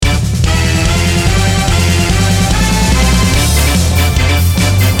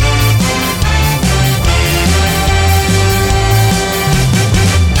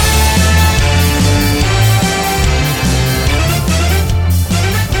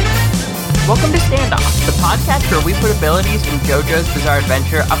Welcome to Standoff, the podcast where we put abilities from JoJo's Bizarre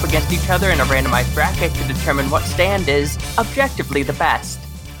Adventure up against each other in a randomized bracket to determine what stand is objectively the best.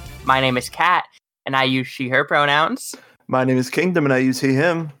 My name is Kat, and I use she/her pronouns. My name is Kingdom, and I use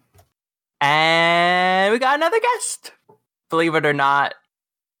he/him. And we got another guest. Believe it or not,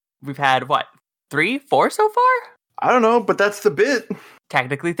 we've had, 3, 4 so far? I don't know, but that's the bit.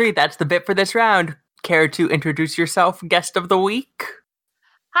 Technically 3, that's the bit for this round. Care to introduce yourself, guest of the week?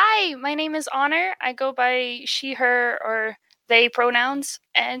 Hi, my name is Honor. I go by she, her, or they pronouns,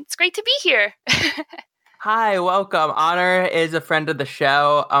 and it's great to be here. Hi, welcome. Honor is a friend of the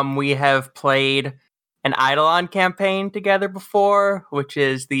show. We have played an Eidolon campaign together before, which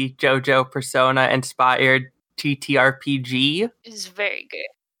is the JoJo Persona-inspired TTRPG. It's very good.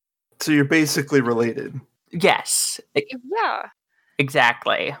 So you're basically related. Yes. Yeah.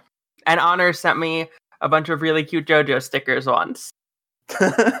 Exactly. And Honor sent me a bunch of really cute JoJo stickers once.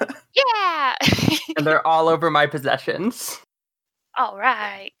 Yeah! And they're all over my possessions. All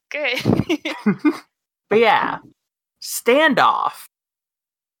right, good. But yeah, Standoff.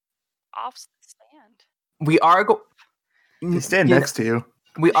 Off stand. We are They stand next to you.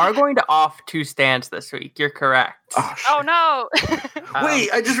 We are going to off 2 stands this week. You're correct. Oh, shit. Oh no! Wait,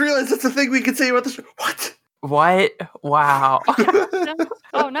 I just realized that's the thing we could say about the show. What? What? Wow.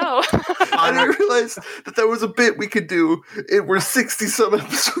 Oh no! I didn't realize that was a bit we could do. We're 60-some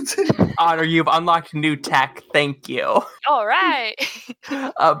episodes in. Honor, you've unlocked new tech. Thank you. All right.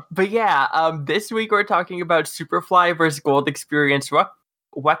 But yeah, this week we're talking about Superfly versus Gold Experience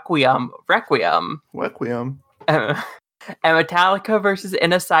Requiem. And Metallica versus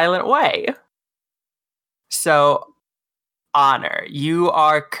In a Silent Way. So, Honor, you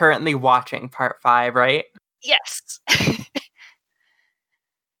are currently watching part 5, right? Yes.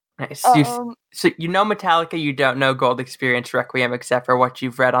 Nice. So you know Metallica, you don't know Gold Experience Requiem except for what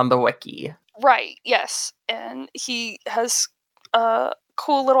you've read on the wiki. Right, yes. And he has a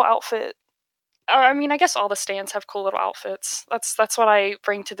cool little outfit. I mean, I guess all the stands have cool little outfits. That's what I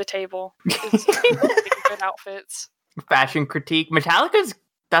bring to the table. Is good outfits. Fashion critique. Metallica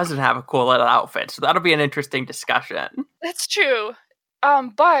doesn't have a cool little outfit, so that'll be an interesting discussion. That's true.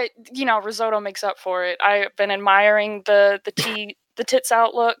 But Risotto makes up for it. I've been admiring the tits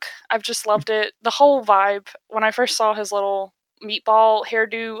out look. I've just loved it. The whole vibe. When I first saw his little meatball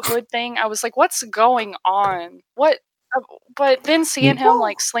hairdo hood thing, I was like, "What's going on? What?" But then seeing him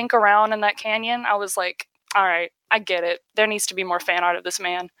like slink around in that canyon, I was like, "All right, I get it. There needs to be more fan art of this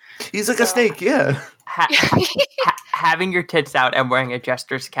man." He's like a snake, yeah. Having your tits out and wearing a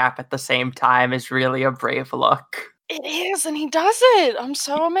jester's cap at the same time is really a brave look. It is, and he does it. I'm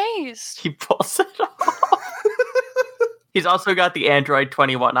so amazed. He pulls it off. He's also got the Android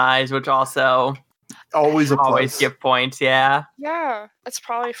 21 eyes, which also always give points, yeah. Yeah, it's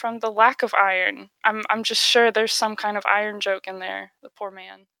probably from the lack of iron. I'm just sure there's some kind of iron joke in there. The poor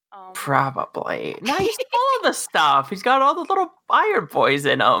man. Probably. No, he's full of the stuff. He's got all the little iron boys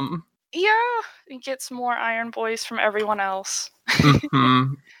in him. Yeah, he gets more iron boys from everyone else.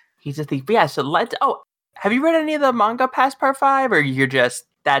 Mm-hmm. He's a thief. Yeah, so have you read any of the manga past part 5, or you're just,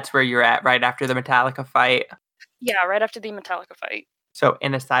 that's where you're at right after the Metallica fight? Yeah, right after the Metallica fight. So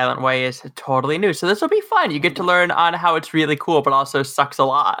In a Silent Way is totally new. So this will be fun. You get to learn on how it's really cool, but also sucks a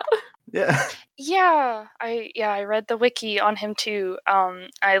lot. Yeah. Yeah, I read the wiki on him too.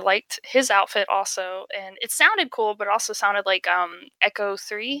 I liked his outfit also, and it sounded cool, but it also sounded like Echo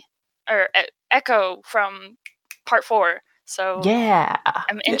 3 or Echo from part 4. So yeah,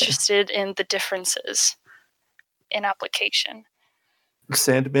 I'm interested in the differences in application.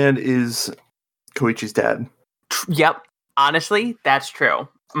 Sandman is Koichi's dad. Yep. Honestly, that's true.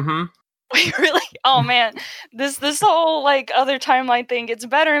 Mm-hmm. Wait, really? Oh man, this whole other timeline thing gets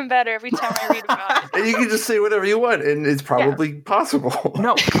better and better every time I read about it. And you can just say whatever you want, and it's probably possible.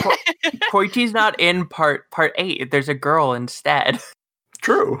 No, Koichi's not in part 8. There's a girl instead.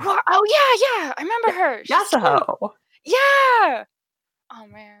 True. What? Oh yeah, I remember her. Yasuho. Yeah. Oh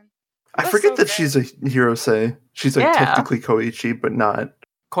man. I forget that she's a Hirose. She's technically Koichi, but not.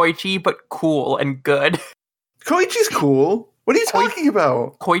 Koichi, but cool and good. Koichi's cool. What are you talking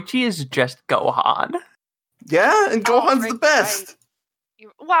about? Koichi is just Gohan. Yeah, and Gohan's the best.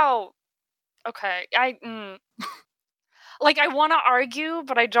 Right. Wow. Okay. I want to argue,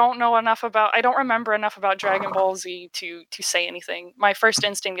 but I don't remember enough about Dragon Ball Z to say anything. My first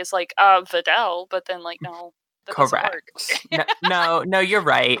instinct is Videl, but then no. Correct. No, you're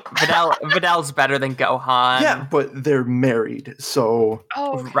right. Vidal's better than Gohan. Yeah, but they're married, so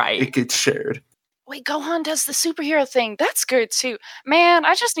right. It gets shared. Wait, Gohan does the superhero thing. That's good too. Man,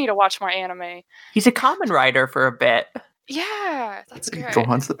 I just need to watch more anime. He's a Kamen Rider for a bit. Yeah, that's great.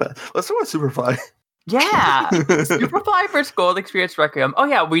 Gohan's the best. Let's talk about Superfly. Yeah, Superfly vs. Gold Experience Requiem. Oh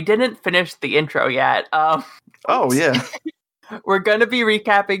yeah, we didn't finish the intro yet. Oh yeah. We're going to be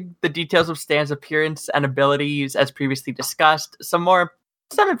recapping the details of Stan's appearance and abilities as previously discussed, some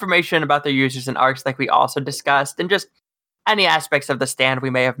information about their users and arcs like we also discussed, and just any aspects of the stand we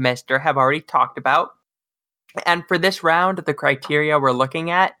may have missed or have already talked about. And for this round, the criteria we're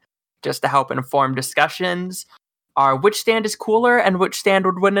looking at, just to help inform discussions, are which stand is cooler and which stand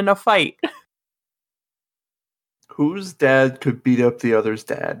would win in a fight. Whose dad could beat up the other's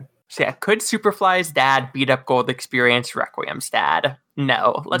dad? So yeah, could Superfly's dad beat up Gold Experience Requiem's dad?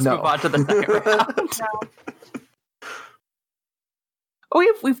 No. Let's move on to the second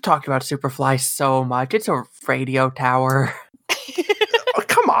round. We've talked about Superfly so much. It's a radio tower. Oh,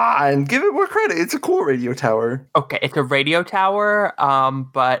 come on, give it more credit. It's a cool radio tower. Okay, it's a radio tower,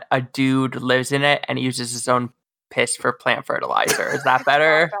 but a dude lives in it and uses his own piss for plant fertilizer. Is that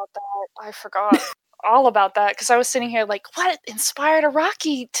better? I forgot all about that because I was sitting here like, what inspired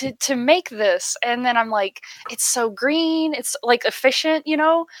Araki to make this? And then I'm like, it's so green, it's like efficient,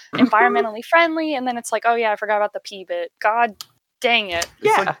 environmentally friendly, and then it's like, oh yeah, I forgot about the pee bit. God dang it.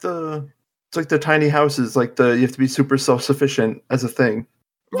 It's like the tiny houses, you have to be super self-sufficient as a thing.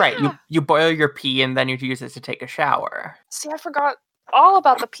 Right, you boil your pee and then you use it to take a shower. See, I forgot all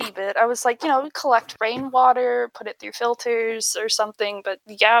about the pee bit. I was like, collect rainwater, put it through filters or something, but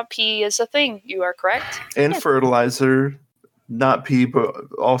yeah, pee is a thing. You are correct. And fertilizer, not pee, but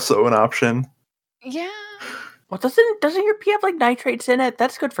also an option. Yeah. Well, doesn't your pee have nitrates in it?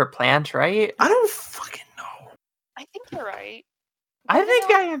 That's good for plants, right? I don't fucking know. I think you're right. I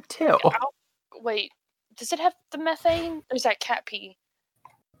think I am too. Wait, does it have the methane? Or is that cat pee?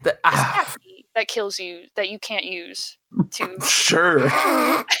 It's cat pee that kills you, that you can't use to... Sure.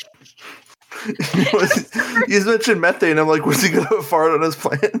 You mentioned methane. I'm like, was he going to fart on his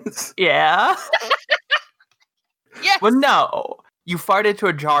plants? Yeah. Yes. Well, no. You fart into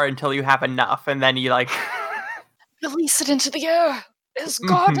a jar until you have enough, and then you release it into the air, as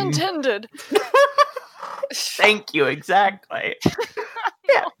God intended. Thank you, exactly.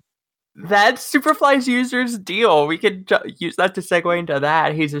 Yeah. That's Superfly's user's deal. We could use that to segue into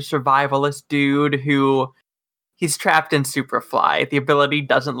that. He's a survivalist dude he's trapped in Superfly. The ability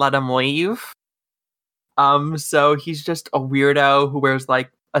doesn't let him leave. So he's just a weirdo who wears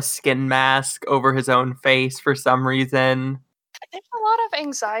a skin mask over his own face for some reason. There's a lot of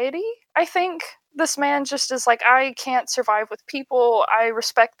anxiety, I think. This man just is like, I can't survive with people. I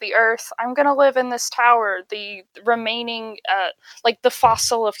respect the earth. I'm going to live in this tower, the remaining, the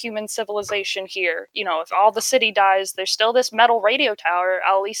fossil of human civilization here. If all the city dies, there's still this metal radio tower.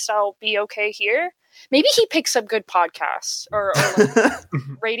 At least I'll be okay here. Maybe he picks up good podcasts or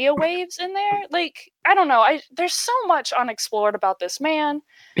radio waves in there. I don't know. There's so much unexplored about this man.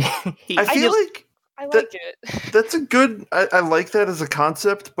 I feel like it. That's a good... I like that as a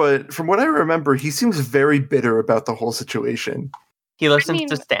concept, but from what I remember, he seems very bitter about the whole situation. He listens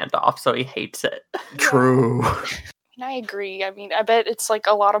to Standoff, so he hates it. True. I agree. I bet it's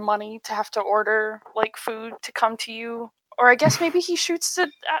a lot of money to have to order food to come to you. Or I guess maybe he shoots it.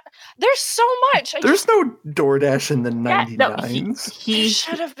 There's so much. There's no DoorDash in the 99s. No, he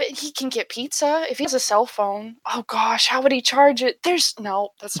should have been. He can get pizza if he has a cell phone. Oh gosh, how would he charge it? That's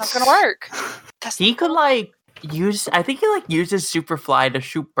not going to work. He could use. I think he uses Superfly to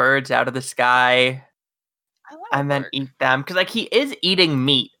shoot birds out of the sky, and then eat them because he is eating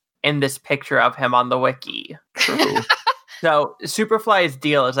meat in this picture of him on the wiki. True. So Superfly's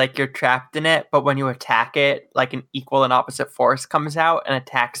deal is you're trapped in it, but when you attack it, an equal and opposite force comes out and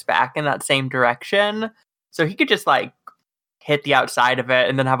attacks back in that same direction. So he could just hit the outside of it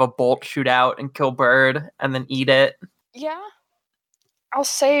and then have a bolt shoot out and kill bird and then eat it. Yeah. I'll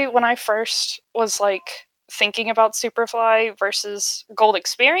say when I first was thinking about Superfly versus Gold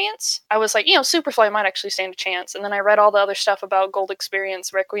Experience, I was Superfly might actually stand a chance. And then I read all the other stuff about Gold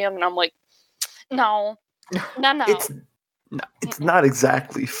Experience Requiem and I'm like, no. It's not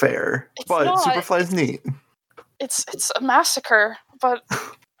exactly fair, but Superfly's neat. It's a massacre, but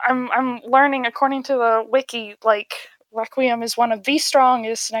I'm learning according to the wiki, Requiem is one of the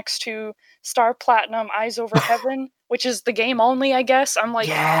strongest next to Star Platinum, Eyes Over Heaven, which is the game only, I guess. I'm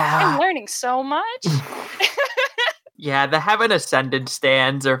I'm learning so much. Yeah, the Heaven Ascended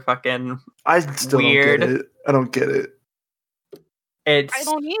stands are fucking I still weird. Don't get it. I don't get it. I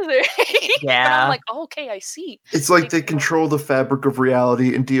don't either. Yeah. But I'm okay, I see. It's they control the fabric of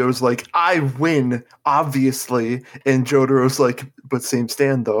reality, and Dio's I win, obviously. And Jotaro's but same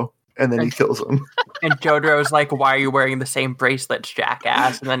stand, though. And then he kills him. And Jotaro's why are you wearing the same bracelets,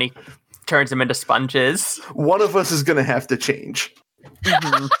 jackass? And then he turns them into sponges. One of us is going to have to change.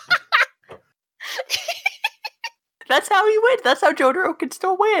 Mhm. That's how he wins. That's how Jotaro can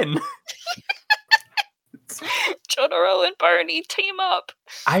still win. Jotaro and Barney team up.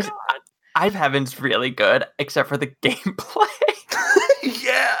 I've Heaven's really good, except for the gameplay.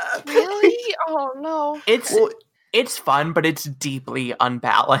 Yeah. Really? Oh no. It's fun, but it's deeply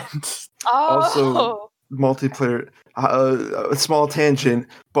unbalanced. Also, multiplayer, a small tangent,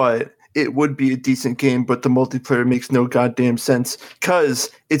 but it would be a decent game, but the multiplayer makes no goddamn sense because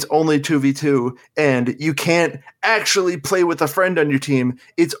it's only 2v2 and you can't actually play with a friend on your team.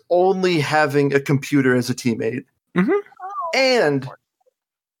 It's only having a computer as a teammate. Mm-hmm. And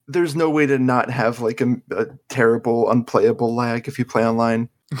there's no way to not have like a terrible, unplayable lag if you play online.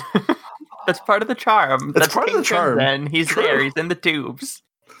 That's part of the charm. That's part of the charm. Then he's True. there. He's in the tubes.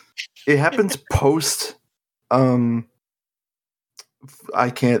 It happens post. I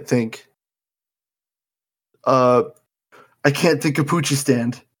can't think. I can't think of Poochie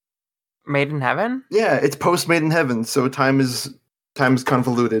Stand. Made in Heaven? Yeah, it's post Made in Heaven, so time is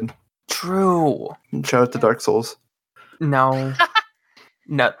convoluted. True. Shout out to Dark Souls. No.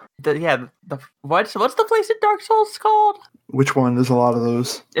 No. What's the place in Dark Souls called? Which one? There's a lot of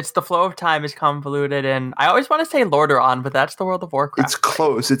those. It's the flow of time is convoluted, and I always want to say Lordaeron, but that's the World of Warcraft. It's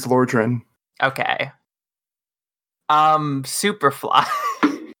close. It's Lordran. Okay. Superfly.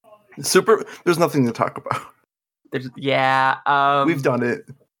 There's nothing to talk about. We've done it.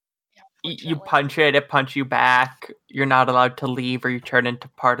 You punch it punch you back. You're not allowed to leave, or you turn into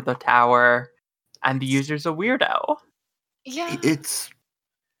part of the tower, and the user's a weirdo. Yeah.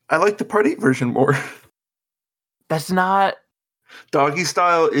 I like the Part 8 version more. That's not... Doggy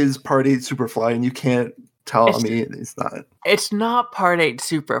Style is Part 8 Superfly, and you can't tell me it's not. It's not Part 8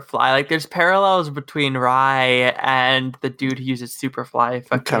 Superfly. Like, there's parallels between Rai and the dude who uses Superfly.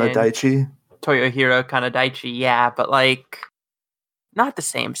 Kanadaichi. Toyohiro Kanadaichi, yeah, but, like, not the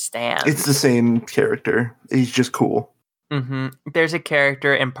same stand. It's the same character. He's just cool. Mm-hmm. There's a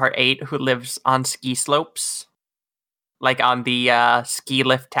character in Part 8 who lives on ski slopes. Like on the ski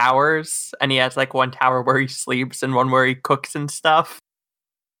lift towers, and he has like one tower where he sleeps and one where he cooks and stuff.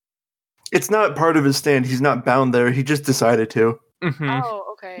 It's not part of his stand. He's not bound there. He just decided to. Mm-hmm.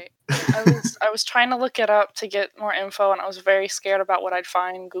 Oh, okay. I was trying to look it up to get more info, and I was very scared about what I'd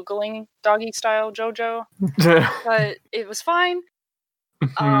find Googling Doggy Style JoJo, but it was fine.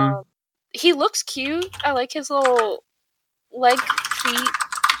 Mm-hmm. He looks cute. I like his little leg feet.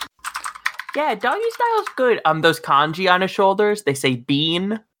 Yeah, Doggy Style's good. Those kanji on his shoulders, they say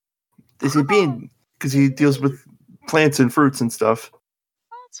bean. They say bean because he deals with plants and fruits and stuff.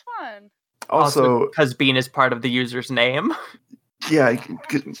 Oh, that's fun. Also, because bean is part of the user's name. Yeah,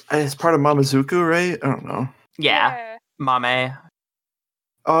 it's part of Mamazuku, right? I don't know. Yeah. Mame.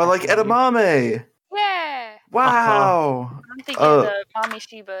 Oh, I like edamame. Yeah. Wow. I'm thinking the mommy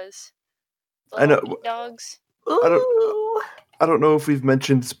Shibas. I know. Dogs. I don't know if we've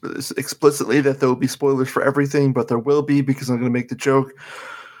mentioned explicitly that there will be spoilers for everything, but there will be because I'm going to make the joke.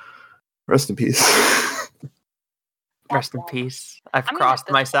 Rest in peace. Rest in peace. I've crossed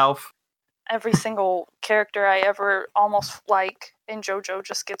myself. Every single character I ever almost like in JoJo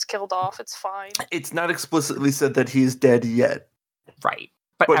just gets killed off. It's fine. It's not explicitly said that he's dead yet. Right.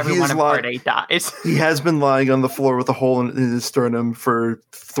 But everyone in Part 8 dies. He has been lying on the floor with a hole in his sternum for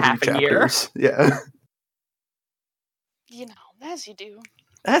 3 chapters. Yeah. You know, as you do.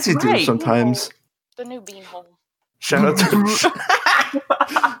 As you do sometimes. The new beanhole. Shout out to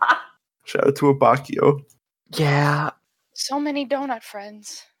Abakio. Yeah. So many donut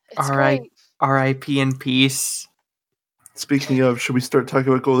friends. It's great. R.I.P. in peace. Speaking of, should we start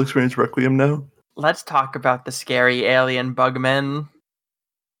talking about Gold Experience Requiem now? Let's talk about the scary alien bugman.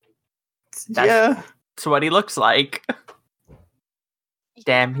 That's what he looks like.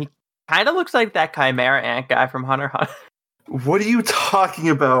 Damn, he kind of looks like that Chimera Ant guy from Hunter x Hunter. What are you talking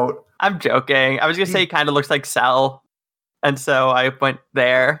about? I'm joking. I was going to say he kind of looks like Cell. And so I went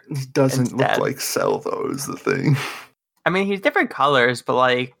there. He doesn't look like Cell, though, is the thing. I mean, he's different colors, but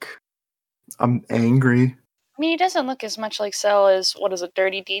like... I'm angry. I mean, he doesn't look as much like Cell as, what is it,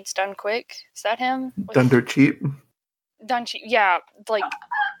 Dirty Deeds Done Quick? Is that him? Done Dirt Cheap? Done Cheap, yeah. Like,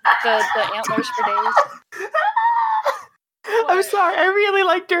 the antlers for days. I'm sorry, I really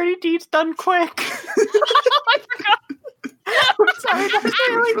like Dirty Deeds Done Quick. I forgot. I'm sorry, that's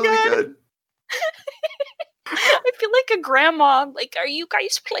really good. I feel like a grandma. Like, are you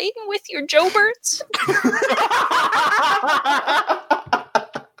guys playing with your Joe-birds?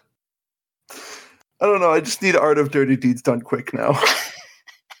 I don't know. I just need Art of Dirty Deeds Done Quick now.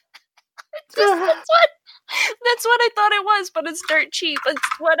 That's what I thought it does, but it's dirt cheap. It's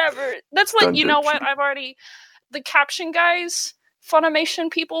whatever. That's what, you know what? I've already, the caption guys,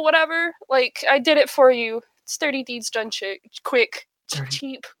 Funimation people, whatever, like, I did it for you. It's 30 deeds done quick,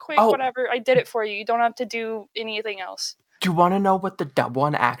 cheap, quick, whatever. I did it for you. You don't have to do anything else. Do you want to know what the dub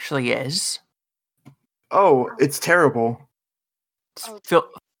one actually is? Oh, it's terrible. It's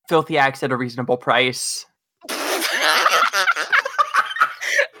filthy acts at a reasonable price.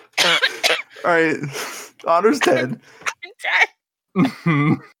 All right, Honor's dead.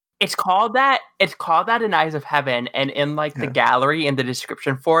 It's called that. It's called that in Eyes of Heaven, and in like the gallery in the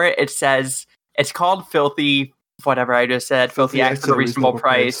description for it, it says it's called filthy. Whatever I just said, filthy acts at a reasonable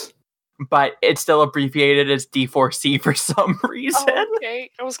price. But it's still abbreviated as D4C for some reason. Oh, okay,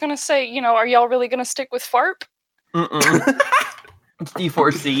 I was gonna say, you know, are y'all really gonna stick with FARP? It's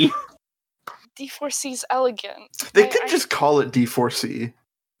D4C. D4C's elegant. They could just call it D4C.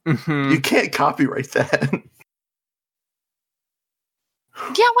 You can't copyright that.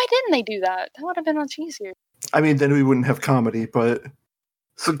 Yeah, why didn't they do that? That would have been much easier. I mean, then we wouldn't have comedy, but...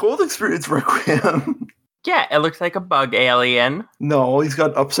 So Gold Experience Requiem... Yeah, it looks like a bug alien. No, he's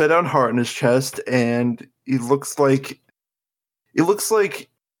got an upside-down heart in his chest, and he looks like... It looks like...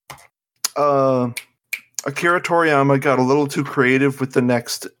 Akira Toriyama got a little too creative with the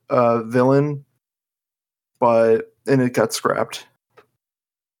next villain, and it got scrapped.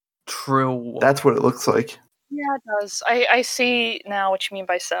 True. That's what it looks like. Yeah, it does. I see now what you mean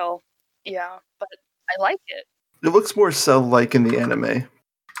by Cell. Yeah, but I like it. It looks more Cell-like in the anime,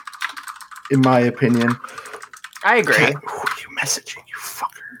 in my opinion. I agree. Who are you messaging, you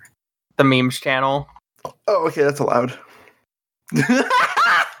fucker? The memes channel. Oh, okay, that's allowed.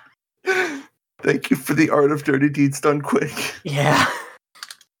 Thank you for the art of dirty deeds done quick. Yeah.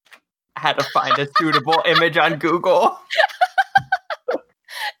 I had to find a suitable image on Google.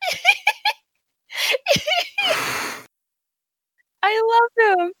 I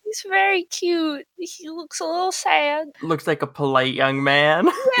love him. He's very cute. He looks a little sad. Looks like a polite young man.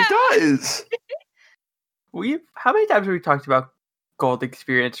 Yeah. He does. How many times have we talked about Gold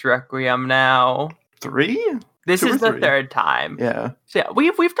Experience Requiem now? 3? This is the 3rd time. Yeah. So yeah,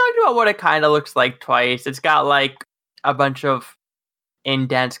 we've talked about what it kind of looks like twice. It's got like a bunch of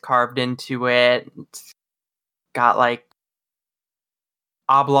indents carved into it. It's got like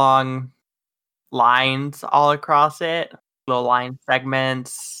oblong lines all across it. Little line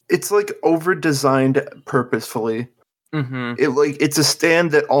segments. It's like over-designed purposefully. Mm-hmm. It's a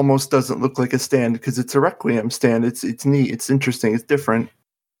stand that almost doesn't look like a stand because it's a Requiem stand. It's neat. It's interesting. It's different.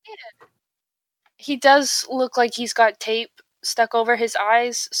 Yeah. He does look like he's got tape stuck over his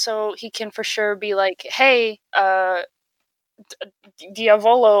eyes, so he can for sure be like, "Hey,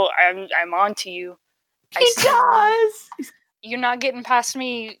 Diavolo, I'm on to you." He does. You're not getting past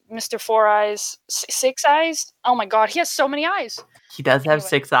me, Mr. Four Eyes. 6 eyes? Oh my god, he has so many eyes. He does have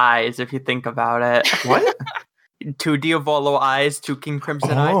 6 eyes, if you think about it. What? 2 Diavolo eyes, 2 King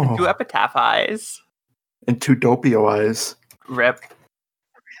Crimson eyes, and 2 Epitaph eyes. And 2 Doppio eyes. Rip.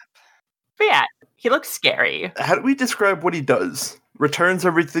 But yeah, he looks scary. How do we describe what he does? Returns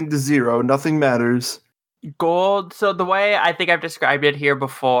everything to 0. Nothing matters. Gold. So the way I think I've described it here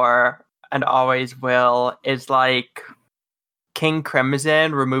before, and always will, is like King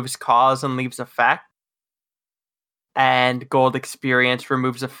Crimson removes cause and leaves effect. And Gold Experience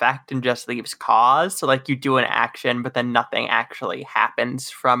removes effect and just leaves cause. So like you do an action, but then nothing actually happens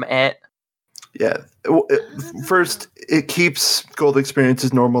from it. Yeah. First, it keeps Gold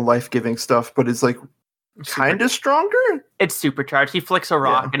Experience's normal life-giving stuff, but it's like kind of stronger? It's supercharged. He flicks a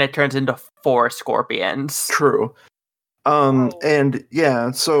rock and it turns into 4 scorpions. True. And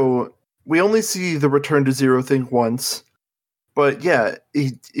yeah, so we only see the return to 0 thing once. But yeah,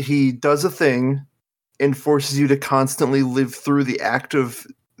 he does a thing and forces you to constantly live through the act of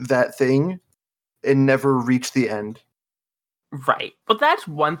that thing and never reach the end. Right. Well, that's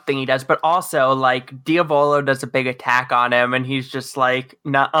one thing he does, but also, like, Diavolo does a big attack on him, and he's just like,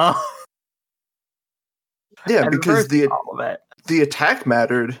 nuh-uh. Yeah, because the attack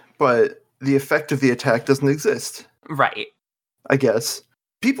mattered, but the effect of the attack doesn't exist. Right. I guess.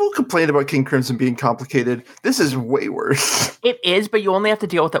 People complain about King Crimson being complicated. This is way worse. It is, but you only have to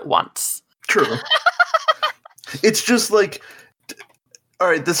deal with it once. True. It's just like, all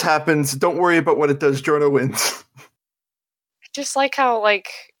right, this happens. Don't worry about what it does. Giorno wins. Just like how,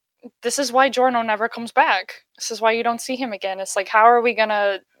 like, this is why Giorno never comes back. This is why you don't see him again. It's like, how are we going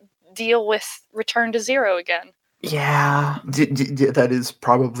to deal with Return to 0 again? Yeah. That is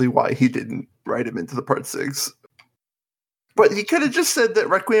probably why he didn't write him into the Part 6. But he could have just said that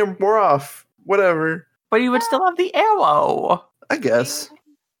Requiem wore off. Whatever. But he would still have the arrow. I guess.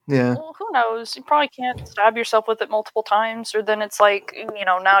 Yeah. Well, who knows? You probably can't stab yourself with it multiple times, or then it's like,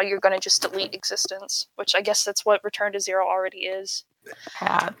 now you're going to just delete existence, which I guess that's what Return to Zero already is.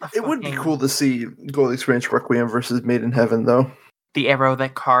 It would be cool to see Gold Experience Requiem versus Made in Heaven, though. The arrow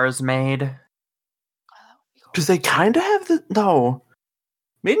that Cars made. Because they kind of have the... No.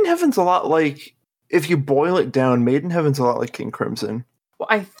 Made in Heaven's a lot like... If you boil it down, Made in Heaven's a lot like King Crimson. Well,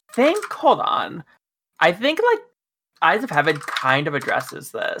 I think... Hold on. I think, like, Eyes of Heaven kind of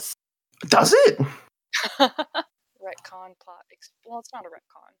addresses this. Does it? Retcon plot. Well, it's not a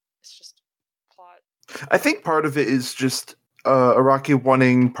retcon. It's just plot. I think part of it is just Araki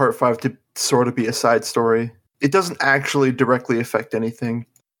wanting Part 5 to sort of be a side story. It doesn't actually directly affect anything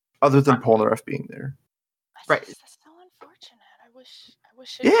other than Polnareff being there. Right. That's so unfortunate. I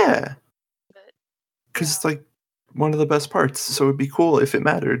wish it Yeah. Because it's like one of the best parts, so it'd be cool if it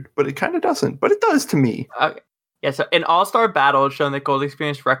mattered. But it kind of doesn't. But it does to me. Okay. Yeah, so in All-Star Battle, it's shown that Gold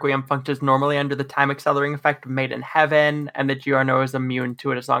Experience Requiem functions normally under the time accelerating effect of Made in Heaven, and that Giorno is immune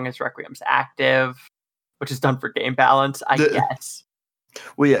to it as long as Requiem's active, which is done for game balance, I guess.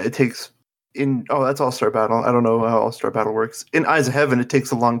 Well, yeah, it takes... that's All-Star Battle. I don't know how All-Star Battle works. In Eyes of Heaven, it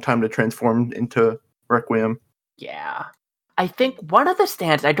takes a long time to transform into Requiem. Yeah. I think one of the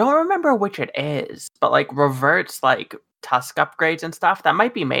stands, I don't remember which it is, but like reverts like Tusk upgrades and stuff. That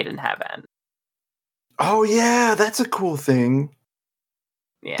might be Made in Heaven. Oh, yeah, that's a cool thing.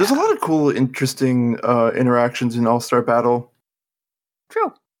 Yeah. There's a lot of cool, interesting interactions in All-Star Battle.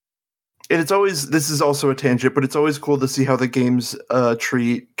 True. And it's always... This is also a tangent, but it's always cool to see how the games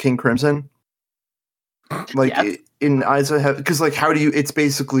treat King Crimson. Like, Yes. in Eyes of Heaven... Because, like, how do you... It's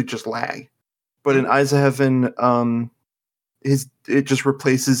basically just lag. But in Eyes of Heaven, it just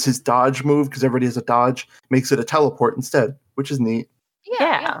replaces his dodge move, because everybody has a dodge, makes it a teleport instead, which is neat.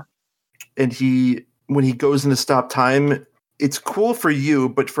 Yeah. And when he goes into stop time, it's cool for you,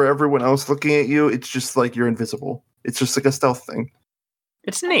 but for everyone else looking at you, it's just like you're invisible. It's just like a stealth thing.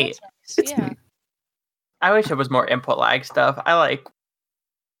 It's neat. Nice. It's neat. I wish it was more input lag stuff. I like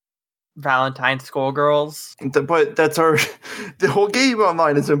Valentine Schoolgirls. But that's the whole game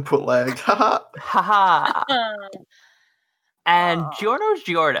online is input lag. Haha. Haha. And Giorno's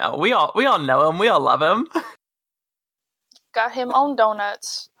Giorno. We all know him. We all love him. Got him on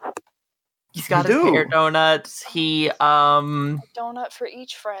donuts. He's got his hair donuts. He Donut for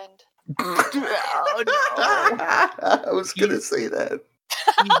each friend. Oh, no. I was gonna say that.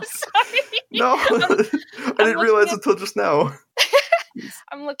 I'm sorry. No, I didn't realize until just now.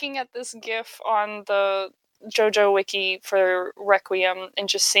 I'm looking at this GIF on the JoJo wiki for Requiem and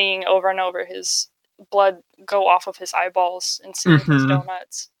just seeing over and over his blood go off of his eyeballs and seeing his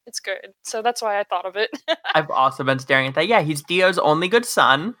donuts. It's good. So that's why I thought of it. I've also been staring at that. Yeah, he's Dio's only good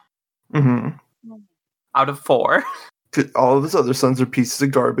son. Mm-hmm. Out of 4. All of his other sons are pieces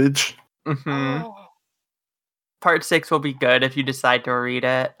of garbage. Mm-hmm. Oh. Part 6 will be good if you decide to read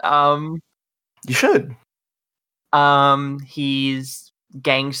it. You should. He's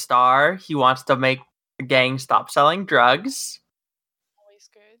Gangstar. He wants to make the gang stop selling drugs. Always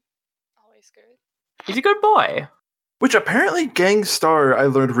good. Always good. He's a good boy. Which apparently Gangstar, I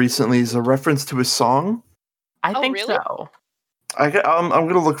learned recently, is a reference to his song. I think really? so. I'm going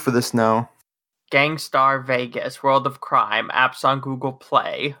to look for this now. Gangstar Vegas, World of Crime, apps on Google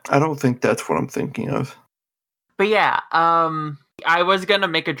Play. I don't think that's what I'm thinking of. But yeah, I was going to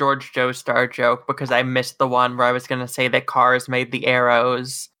make a George Joestar joke because I missed the one where I was going to say that Cars made the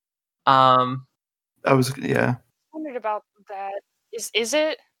arrows. Yeah. I wondered about that. Is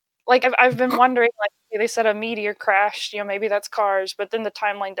it? Like, I've been wondering, like, they said a meteor crashed, maybe that's Cars, but then the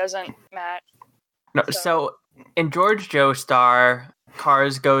timeline doesn't match. No, so in George Joestar,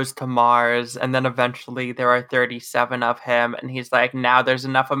 Cars goes to Mars, and then eventually there are 37 of him, and he's like, now there's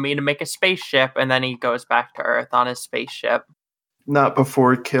enough of me to make a spaceship, and then he goes back to Earth on his spaceship. Not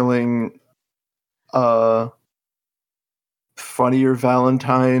before killing Funnier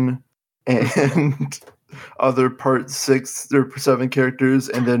Valentine and other Part 6 or 7 characters,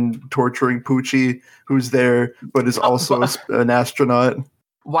 and then torturing Poochie, who's there, but is also an astronaut.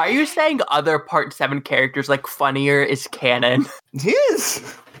 Why are you saying other Part 7 characters like Funnier is canon? He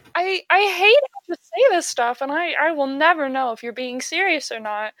is! I hate to say this stuff, and I will never know if you're being serious or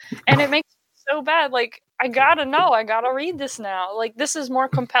not. And it makes me so bad. Like, I gotta know. I gotta read this now. Like, this is more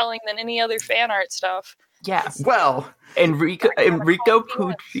compelling than any other fan art stuff. Yes. Well, Enrico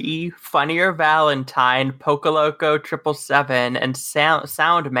Pucci, Funnier Valentine, Pocoloco 777, and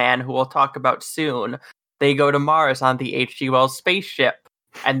Soundman, who we'll talk about soon. They go to Mars on the H.G. Wells spaceship.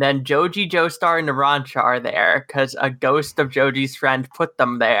 And then Joji, Joestar, and Narancia are there because a ghost of Joji's friend put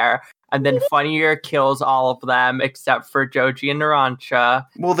them there. And then Funnier kills all of them except for Joji and Narancia.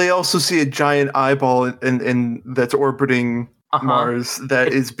 Well, they also see a giant eyeball in that's orbiting Mars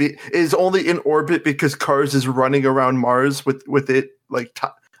that is only in orbit because Cars is running around Mars with it like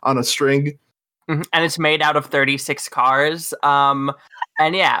on a string. And it's made out of 36 cars.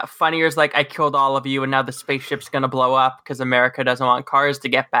 And yeah, Funnier's like, I killed all of you, and now the spaceship's gonna blow up because America doesn't want Cars to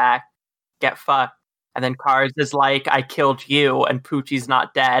get fucked. And then Cars is like, I killed you, and Poochie's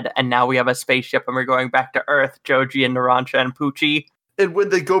not dead, and now we have a spaceship, and we're going back to Earth, Joji and Narancia and Poochie. And when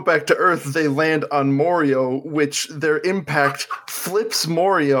they go back to Earth, they land on Morio, which their impact flips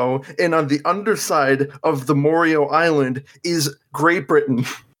Morio, and on the underside of the Morio Island is Great Britain.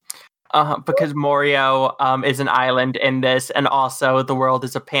 Because Morio is an island in this, and also the world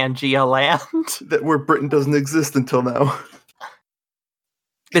is a Pangea land. Where Britain doesn't exist until now.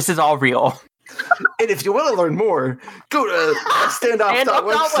 This is all real. And if you want to learn more, go to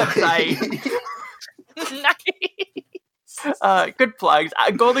standoff.website. Nice. Good plugs.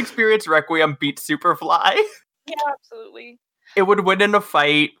 Gold Experience Requiem beats Superfly. Yeah, absolutely. It would win in a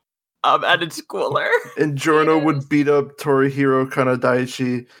fight, and it's cooler. And Giorno would beat up Torihiro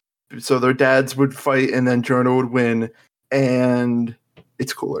Kanadaichi. So their dads would fight, and then Giorno would win, and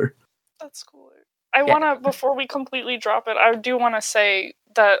it's cooler. That's cooler. I want to, before we completely drop it, I do want to say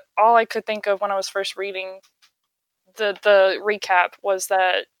that all I could think of when I was first reading the recap was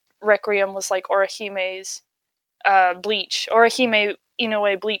that Requiem was like Orihime's Bleach. Orihime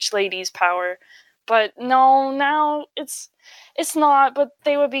Inoue Bleach Lady's power. But no, now it's not, but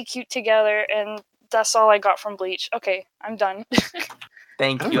they would be cute together, and that's all I got from Bleach. Okay, I'm done.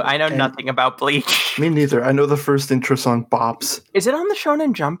 Thank you. I know nothing about Bleach. Me neither. I know the first intro song, Bops. Is it on the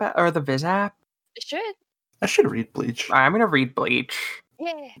Shonen Jump or the Viz app? It should. I should read Bleach. All right, I'm going to read Bleach.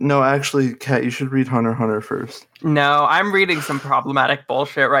 Yeah. No, actually, Kat, you should read Hunter x Hunter first. No, I'm reading some problematic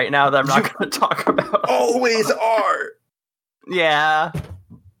bullshit right now that I'm not going to talk about. Always are! Yeah.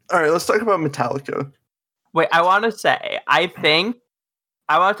 All right, let's talk about Metallica. Wait, I want to say, I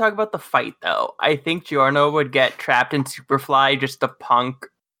want to talk about the fight, though. I think Giorno would get trapped in Superfly just to punk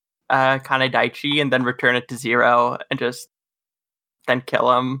Kanadaichi and then return it to Zero and just then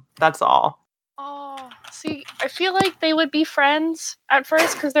kill him. That's all. Oh, see, I feel like they would be friends at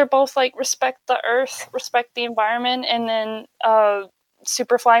first because they're both like respect the earth, respect the environment, and then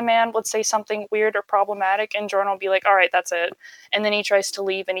Superfly Man would say something weird or problematic, and Giorno would be like, all right, that's it. And then he tries to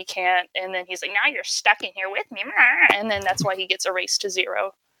leave and he can't, and then he's like, now you're stuck in here with me. And then that's why he gets erased to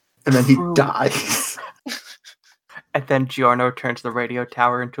Zero. And then he dies. And then Giorno turns the radio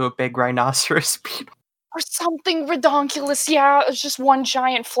tower into a big rhinoceros beetle. Or something redonkulous, yeah. It's just one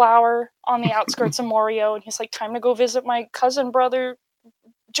giant flower on the outskirts of Morio, and he's like, time to go visit my cousin brother,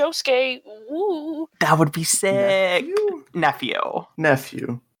 Josuke. Woo. That would be sick. Nephew.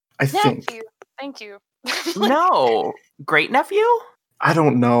 I think. Thank you. No. Great nephew? I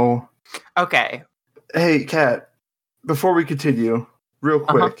don't know. Okay. Hey, Kat, before we continue, real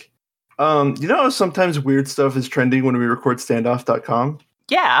quick. You know how sometimes weird stuff is trending when we record standoff.com?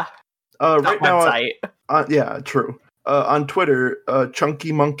 Yeah. Right now, yeah, true. On Twitter,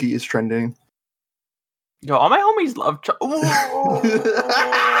 Chunky Monkey is trending. Yo, all my homies love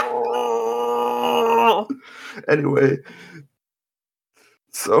Anyway,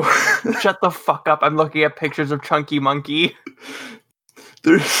 so shut the fuck up. I'm looking at pictures of Chunky Monkey.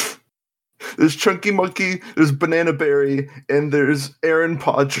 There's Chunky Monkey, there's Banana Berry, and there's Aaron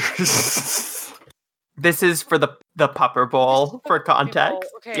Podgers. This is for the Pupper Bowl, for context.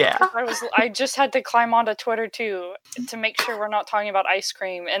 Okay, yeah. I just had to climb onto Twitter too to make sure we're not talking about ice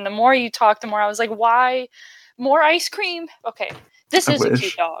cream. And the more you talk, the more I was like, why more ice cream? Okay, this is a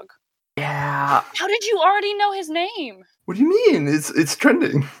cute dog. Yeah. How did you already know his name? What do you mean? It's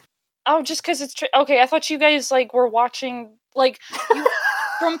trending. Oh, just because it's okay. I thought you guys like were watching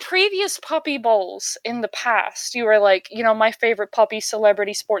from previous puppy bowls in the past. You were like, my favorite puppy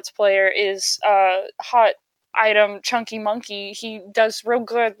celebrity sports player is hot item Chunky Monkey. He does real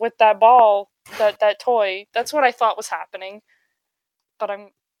good with that ball, that toy. That's what I thought was happening. But I'm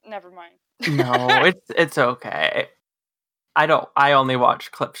never mind. No, it's okay. I only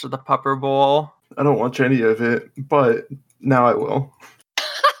watch clips of the Pupper Bowl. I don't watch any of it, but now I will.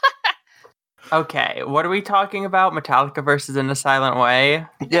 Okay, what are we talking about? Metallica versus In a Silent Way?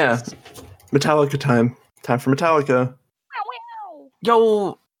 Yeah. Metallica time. Time for Metallica.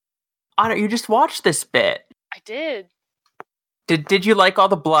 Yo, Honor, you just watched this bit. I did. Did you like all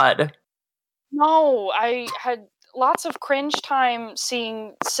the blood? No, I had lots of cringe time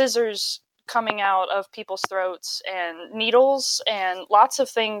seeing scissors coming out of people's throats and needles and lots of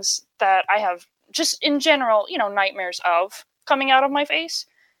things that I have just in general, nightmares of coming out of my face.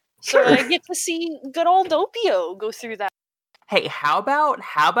 So I get to see good old Doppio go through that. Hey, how about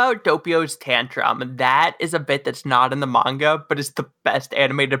Doppio's tantrum? That is a bit that's not in the manga, but is the best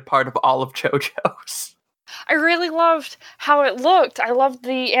animated part of all of JoJo's. I really loved how it looked. I loved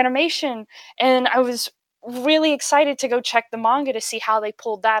the animation, and I was really excited to go check the manga to see how they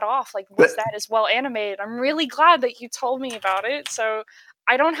pulled that off. Like, was that as well animated? I'm really glad that you told me about it, so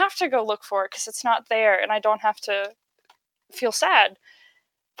I don't have to go look for it because it's not there, and I don't have to feel sad.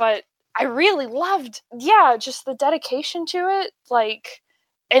 But I really loved, just the dedication to it,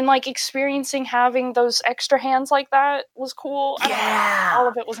 and experiencing having those extra hands like that was cool. I don't know. All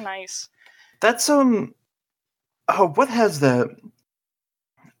of it was nice. That's what has that?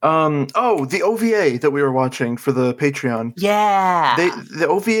 The OVA that we were watching for the Patreon. Yeah. The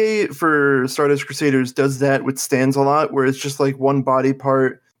OVA for Stardust Crusaders does that with stands a lot, where it's just like one body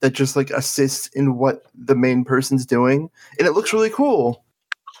part that just like assists in what the main person's doing, and it looks really cool.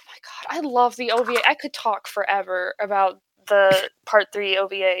 I love the OVA. I could talk forever about the Part 3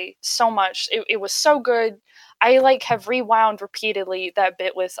 OVA so much. It was so good. I have rewound repeatedly that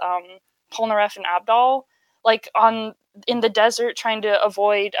bit with Polnareff and Abdal, in the desert trying to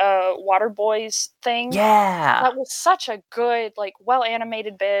avoid Water Boy's thing. Yeah. That was such a good, well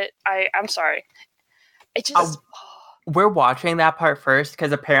animated bit. I'm sorry. It just we're watching that part first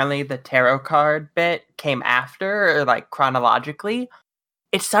because apparently the tarot card bit came after, or chronologically.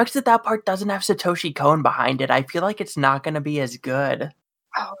 It sucks that part doesn't have Satoshi Kon behind it. I feel like it's not going to be as good.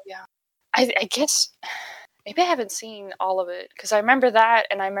 Oh, yeah. I guess maybe I haven't seen all of it because I remember that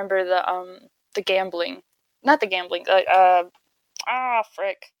and I remember the gambling. Not the gambling. Frick.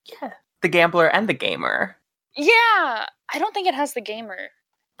 Yeah. The Gambler and the Gamer. Yeah. I don't think it has the Gamer.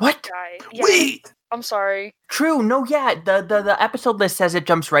 What? Guy. Yeah. Wait. I'm sorry. True. No, yeah. The episode list says it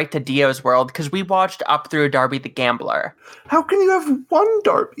jumps right to Dio's world because we watched up through Darby the Gambler. How can you have one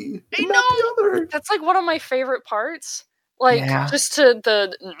Darby and not the other? That's one of my favorite parts. Just to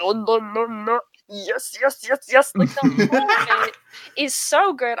the no, yes. The it is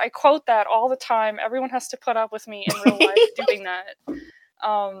so good. I quote that all the time. Everyone has to put up with me in real life doing that.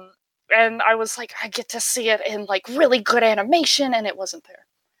 And I was I get to see it in really good animation, and it wasn't there.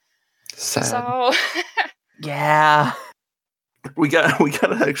 Sad. So yeah. We gotta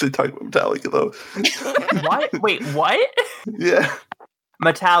actually talk about Metallica though. What? Wait, what? Yeah.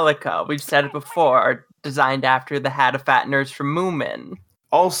 Metallica, we've said it before, are designed after the Hadafatners from Moomin.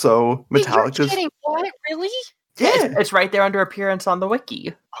 Also, Metallica's... You're kidding. What? Really? Yeah. It's right there under appearance on the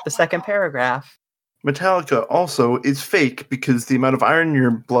wiki. The second paragraph. Metallica also is fake because the amount of iron in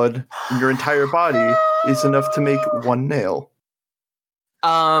your blood in your entire body is enough to make one nail.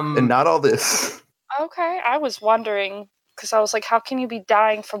 And not all this. Okay, I was wondering because I was how can you be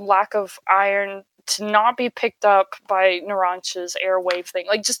dying from lack of iron to not be picked up by Narancha's airwave thing?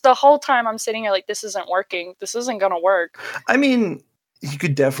 Just the whole time I'm sitting here this isn't working. This isn't gonna work. I mean, he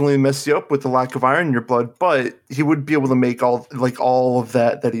could definitely mess you up with the lack of iron in your blood, but he would be able to make all of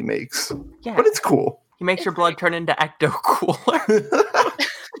that he makes. Yeah. But it's cool. He makes your blood turn into Ecto Cooler.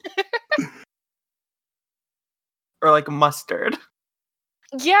 Or mustard.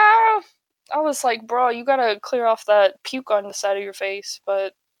 Yeah, I was bro, you gotta clear off that puke on the side of your face,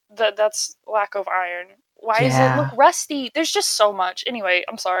 but that's lack of iron. Why does it look rusty? There's just so much. Anyway,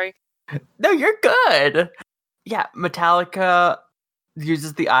 I'm sorry. No, you're good. Yeah, Metallica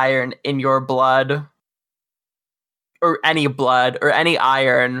uses the iron in your blood, or any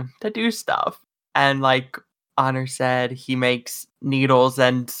iron to do stuff. And Honor said, he makes needles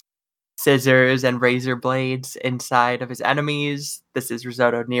and scissors and razor blades inside of his enemies. This is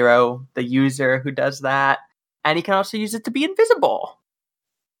Risotto Nero, the user, who does that. And he can also use it to be invisible.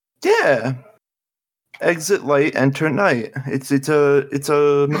 Yeah. Exit light, enter night. It's a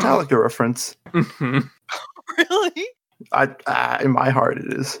Metallica reference. Really? In my heart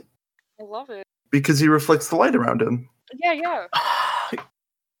it is. I love it. Because he reflects the light around him. Yeah.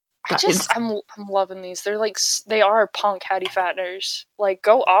 I'm loving these. They're they are punk Hattie Fatteners.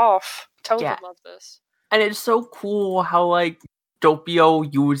 Go off. Totally love this. And it's so cool how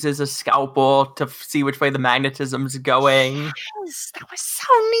Doppio uses a scalpel to see which way the magnetism's going. Yes, that was so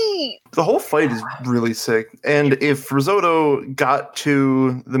neat. The whole fight is really sick. And if Risotto got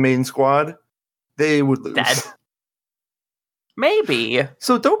to the main squad, they would lose. Dead. Maybe.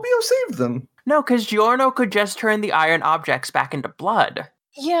 So Doppio saved them. No, because Giorno could just turn the iron objects back into blood.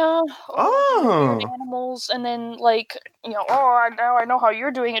 Yeah. Oh. Animals, and then now I know how you're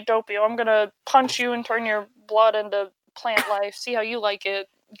doing it, Doppio. I'm gonna punch you and turn your blood into plant life. See how you like it.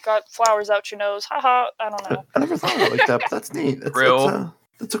 You got flowers out your nose. Haha. I don't know. I never thought of it like that, but that's neat.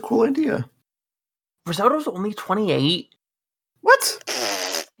 That's a cool idea. Risotto's only 28. What?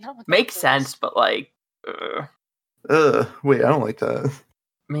 No, Makes sense, but like, wait, I don't like that.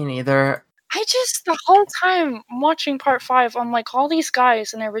 Me neither. The whole time watching part 5, I'm like, all these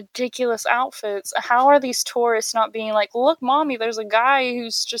guys in their ridiculous outfits. How are these tourists not being like, look, mommy, there's a guy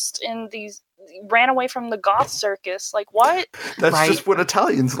who's just ran away from the goth circus. Like, what? That's just what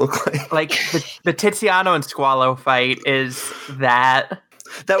Italians look like. Like, the Tiziano and Squalo fight is that.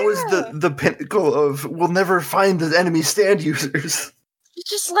 That was the pinnacle of, we'll never find the enemy stand users.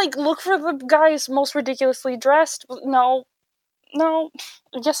 Just, like, look for the guys most ridiculously dressed. No.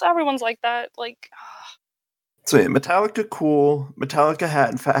 I guess everyone's like that. Like, So yeah, Metallica cool. Metallica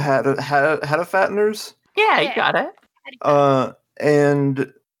had a fatteners. Yeah, you got it.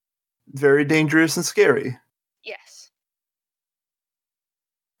 And very dangerous and scary. Yes.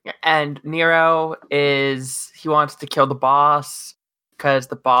 And Nero he wants to kill the boss because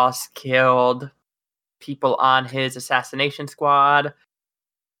the boss killed people on his assassination squad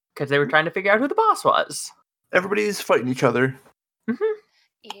because they were trying to figure out who the boss was. Everybody's fighting each other. Mm-hmm.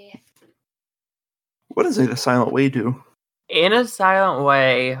 Yeah. What does A Silent Way do? In a Silent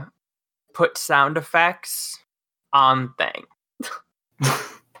Way, put sound effects on thing.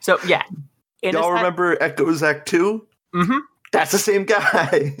 So, yeah. Y'all remember Echoes Act 2? Mm-hmm. That's the same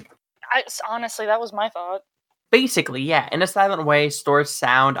guy. Honestly, that was my thought. Basically, yeah. In a Silent Way, stores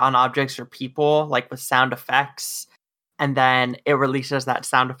sound on objects or people, like with sound effects, and then it releases that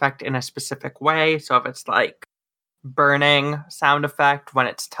sound effect in a specific way. So if it's like burning sound effect, when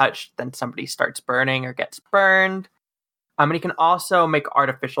it's touched, then somebody starts burning or gets burned. And he can also make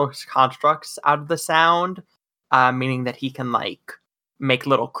artificial constructs out of the sound, meaning that he can like make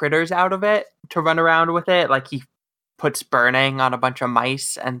little critters out of it to run around with it. Like he puts burning on a bunch of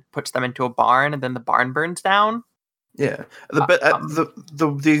mice and puts them into a barn, and then the barn burns down. Yeah,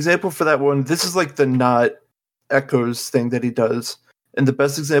 the example for that one, this is like the not Echoes thing that he does, and the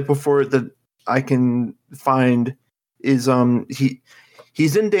best example for it that I can find is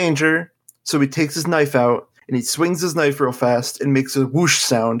he's in danger, so he takes his knife out and he swings his knife real fast and makes a whoosh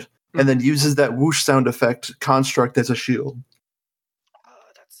sound, and then uses that whoosh sound effect construct as a shield. Oh,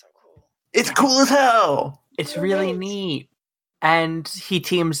 that's so cool. It's cool as hell. It's really neat. And he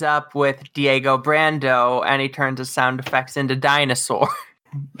teams up with Diego Brando, and he turns his sound effects into dinosaur.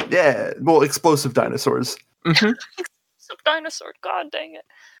 Yeah, well, explosive dinosaurs. Mm-hmm. Some dinosaur, god dang it.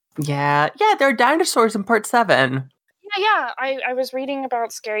 Yeah, there are dinosaurs in part 7. Yeah. I was reading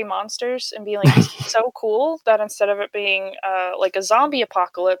about scary monsters and being like, this is so cool that instead of it being like a zombie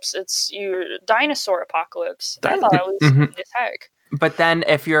apocalypse, it's your dinosaur apocalypse. I thought it was neat as heck. But then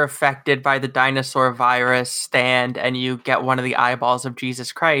if you're affected by the dinosaur virus stand and you get one of the eyeballs of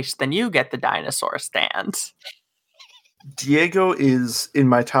Jesus Christ, then you get the dinosaur stand. Diego is in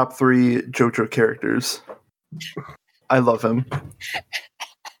my top 3 JoJo characters. I love him.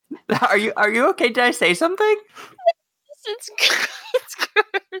 Are you okay? Did I say something? It's good. It's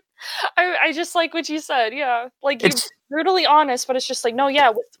good. I just like what you said. Yeah, like you're brutally honest, but it's just like, no,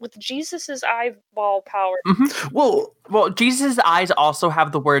 yeah, with Jesus's eyeball power. Mm-hmm. Well, Jesus's eyes also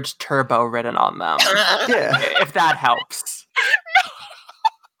have the words turbo written on them. Yeah, if that helps.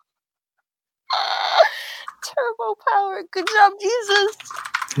 Turbo power. Good job, Jesus.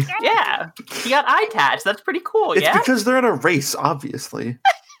 Yeah, he got eye tats. That's pretty cool. It's because they're in a race, obviously.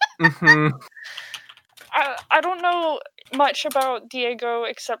 Mm-hmm. I don't know much about Diego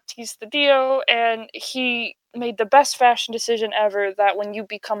except he's the Dio, and he made the best fashion decision ever that when you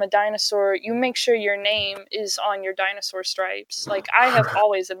become a dinosaur, you make sure your name is on your dinosaur stripes. Like, I have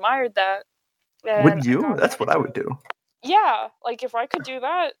always admired that. Wouldn't you? That's what I would do. Yeah, like if I could do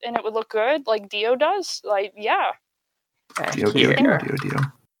that and it would look good, like Dio does, like, yeah. Dio.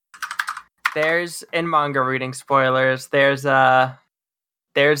 There's, in manga reading spoilers, there's that.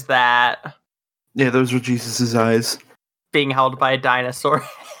 Yeah, those were Jesus's eyes. Being held by a dinosaur.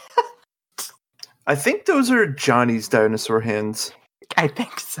 I think those are Johnny's dinosaur hands. I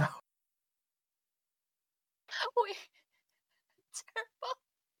think so. Wait.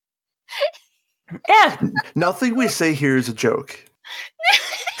 Terrible. Yeah. Nothing we say here is a joke.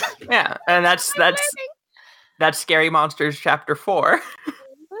 Yeah, and that's Scary Monsters Chapter 4.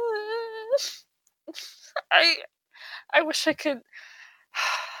 I wish I could.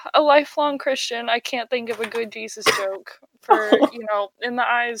 A lifelong Christian, I can't think of a good Jesus joke for, in the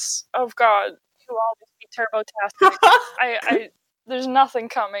eyes of God, who all just be turbo-tastic. There's nothing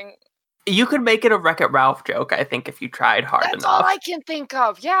coming. You could make it a Wreck-It Ralph joke, I think, if you tried hard enough. That's all I can think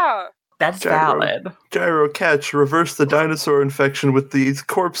of, yeah. That's valid. Gyro, catch, reverse the dinosaur infection with these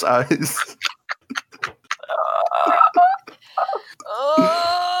corpse eyes.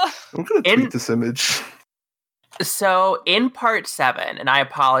 I'm going to tweet this image. So, in part 7, and I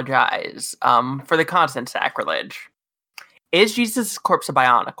apologize for the constant sacrilege, is Jesus' corpse a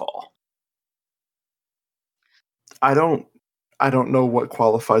Bionicle? I don't know what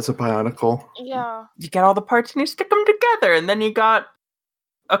qualifies a Bionicle. Yeah. You get all the parts and you stick them together, and then you got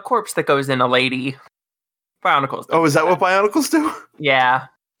a corpse that goes in a lady. Bionicles. Oh, is that what Bionicles do? Yeah.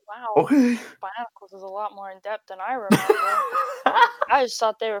 Wow. Okay. Bionicles is a lot more in depth than I remember. I just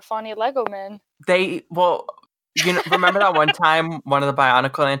thought they were funny Lego men. Remember that one time one of the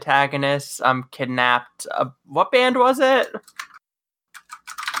Bionicle antagonists kidnapped what band was it?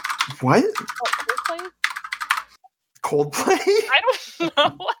 What? Coldplay? Coldplay? I don't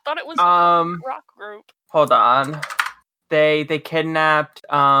know. I thought it was a rock group. Hold on. They kidnapped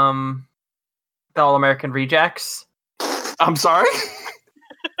the All American Rejects. I'm sorry?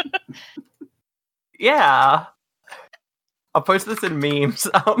 Yeah. I'll post this in memes.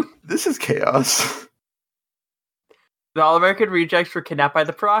 This is chaos. The All American Rejects were kidnapped by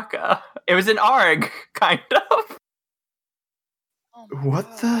the Paraka. It was an ARG, kind of. Oh what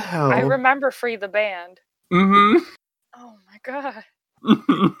God. The hell? I remember Free the Band. Mm-hmm. Oh my God.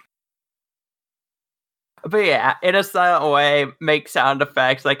 But yeah, in a silent way, makes sound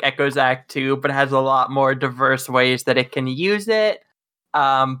effects like Echoes Act 2, but has a lot more diverse ways that it can use it.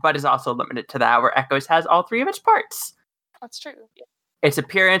 But is also limited to that, where Echoes has all 3 of its parts. That's true. Yeah. Its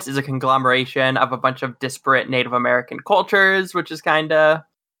appearance is a conglomeration of a bunch of disparate Native American cultures, which is kind of...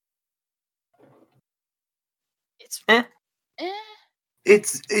 It's...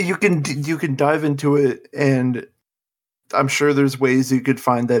 It's you can dive into it, and I'm sure there's ways you could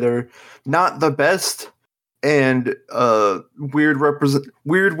find that are not the best, and weird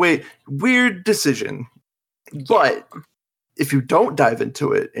decision. Yeah. But if you don't dive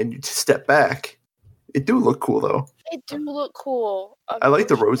into it and you just step back, it do look cool though. It do look cool. I like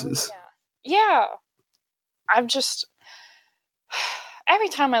the roses. Yeah. I'm just... Every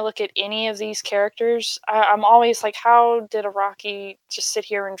time I look at any of these characters, I'm always like, how did Araki just sit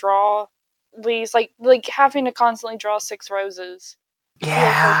here and draw these? Like having to constantly draw 6 roses.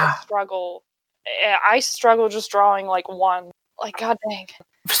 Yeah. Like a struggle. I struggle just drawing like 1. Like, god dang.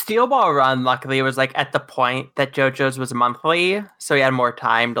 Steel Ball Run, luckily, was like at the point that JoJo's was monthly, so he had more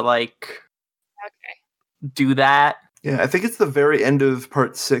time to do that. Yeah, I think it's the very end of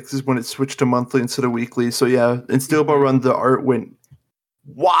part 6 is when it switched to monthly instead of weekly. So yeah, in Steel Ball Run, the art went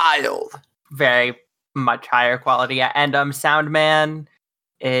wild. Very much higher quality. Yeah. And Soundman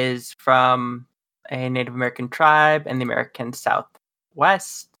is from a Native American tribe in the American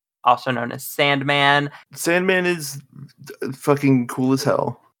Southwest, also known as Sandman. Sandman is fucking cool as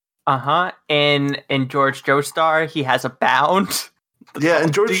hell. Uh-huh. In George Joestar, he has a bound. Yeah,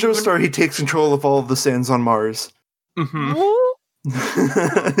 in George Joestar, he takes control of all of the sands on Mars. Mm-hmm.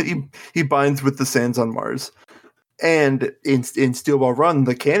 he binds with the sands on Mars. And in Steel Ball Run,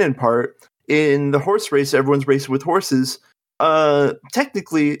 the canon part, in the horse race, everyone's racing with horses.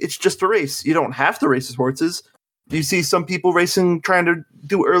 Technically, it's just a race. You don't have to race with horses. You see some people racing, trying to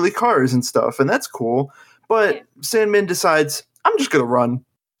do early cars and stuff, and that's cool. But Sandman decides, I'm just going to run.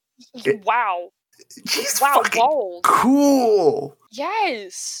 Wow. He's fucking bold. Cool.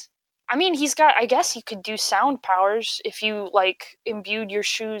 Yes. I mean, he's got, I guess you could do sound powers if you, imbued your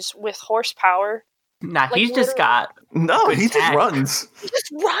shoes with horsepower. Nah, he's just got... No, he just runs. He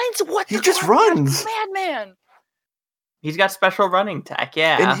just runs? What the He just runs. Madman. He's got special running tech,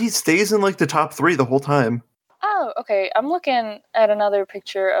 yeah. And he stays in, the top 3 the whole time. Oh, okay. I'm looking at another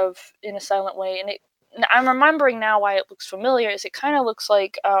picture of In a Silent Way, and I'm remembering now why it looks familiar, is it kind of looks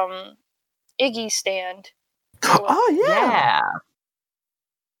like, Iggy's stand. Oh, yeah.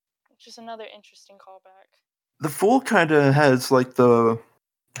 Which is another interesting callback. The Fool kind of has, the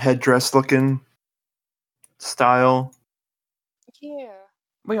headdress looking style. Yeah.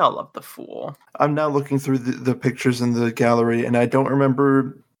 We all love the Fool. I'm now looking through the pictures in the gallery, and I don't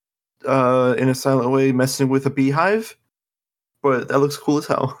remember In a Silent Way messing with a beehive, but that looks cool as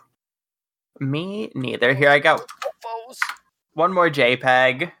hell. Me neither. Here I go. One more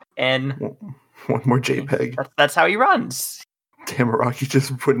JPEG, and... One more JPEG. That's how he runs. Damn, Araki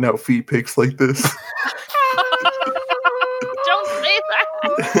just putting out feet pics like this. Don't say that.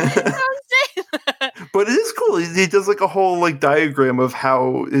 Don't say that. But it is cool. He does a whole diagram of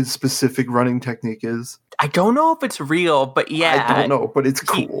how his specific running technique is. I don't know if it's real, but yeah. I don't know, but it's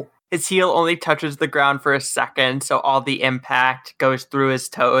cool. His heel only touches the ground for a second, so all the impact goes through his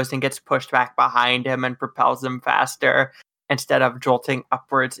toes and gets pushed back behind him and propels him faster. instead of jolting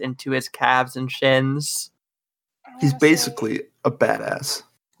upwards into his calves and shins. He's basically a badass.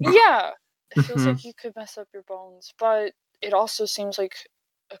 Yeah. It feels like you could mess up your bones, but it also seems like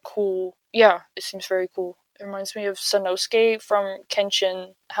a cool... Yeah, it seems very cool. It reminds me of Sanosuke from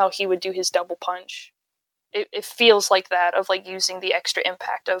Kenshin, how he would do his double punch. It feels like that, of like using the extra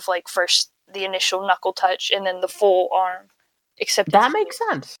impact of like first the initial knuckle touch and then the full arm. Except that makes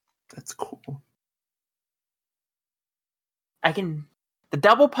sense. That's cool. The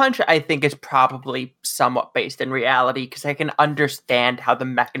double punch, I think, is probably somewhat based in reality, because I can understand how the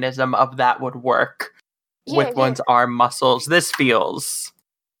mechanism of that would work with one's arm muscles. This feels...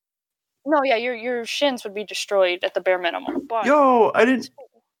 No, yeah, your shins would be destroyed at the bare minimum. But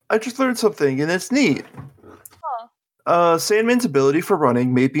I just learned something, and it's neat. Sandman's ability for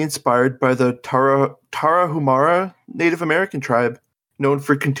running may be inspired by the Tarahumara Native American tribe, known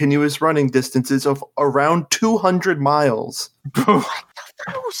for continuous running distances of around 200 miles.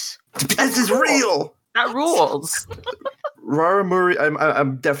 This is real! That rules! Raramuri,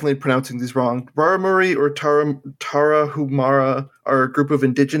 I'm definitely pronouncing these wrong. Raramuri or Tarahumara are a group of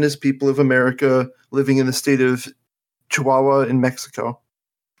indigenous people of America living in the state of Chihuahua in Mexico.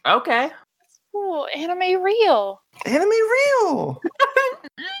 Okay. Cool. Anime real. Anime real!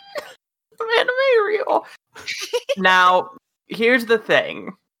 Anime real! Now, here's the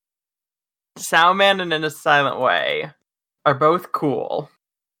thing. Soundman and In a Silent Way are both cool,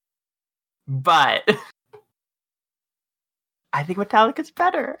 but I think Metallica's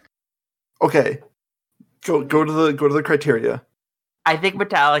better. Okay, go to the criteria. I think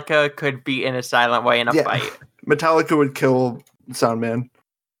Metallica could be In a Silent Way in a fight. Metallica would kill Sandman.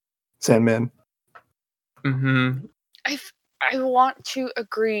 Mm-hmm. I want to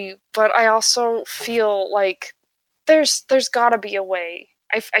agree, but I also feel like there's gotta be a way.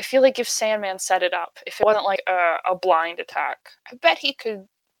 I feel like if Sandman set it up, if it wasn't like a blind attack, I bet he could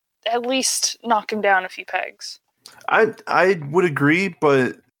at least knock him down a few pegs. I would agree,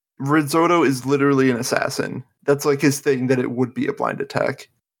 but Risotto is literally an assassin. That's like his thing, that it would be a blind attack.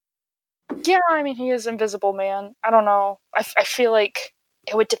 Yeah, I mean, he is Invisible Man. I don't know. I feel like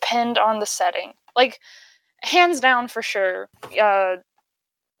it would depend on the setting. Like, hands down for sure,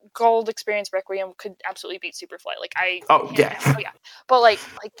 Gold Experience Requiem could absolutely beat Superfly. Like, yeah. But like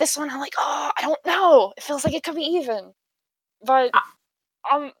this one, I'm like, I don't know. It feels like it could be even. But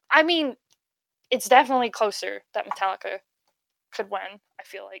I mean, it's definitely closer that Metallica could win. I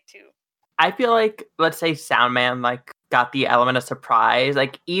feel like too. I feel like, let's say Soundman like got the element of surprise.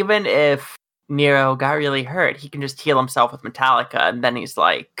 Like, even if Nero got really hurt, he can just heal himself with Metallica, and then he's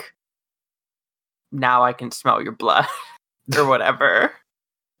like, now I can smell your blood or whatever.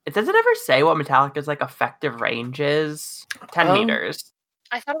 Does it ever say what Metallica's like effective range is? 10 meters.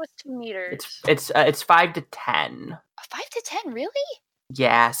 I thought it was 2 meters. It's 5 to 10. 5 to 10, really?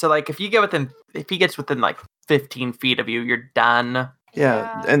 Yeah. So like, if he gets within like 15 feet of you, you're done.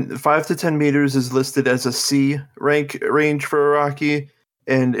 Yeah, and 5 to 10 meters is listed as a C range for Araki,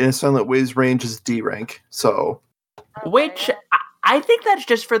 and In a Silent Way's range is D rank. So, which I think that's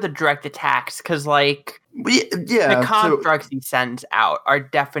just for the direct attacks, because like the constructs he sends out are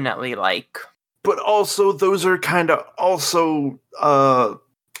definitely like. But also, those are kind of also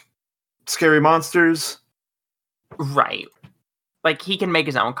scary monsters, right? Like, he can make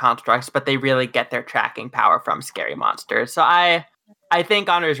his own constructs, but they really get their tracking power from scary monsters. So I think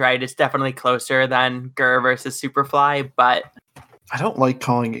Honor's right. It's definitely closer than Gur versus Superfly, but I don't like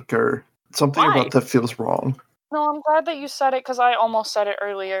calling it Gur. Something about that feels wrong. No, I'm glad that you said it, because I almost said it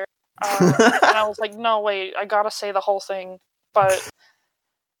earlier. And I was like, no, wait, I gotta say the whole thing. But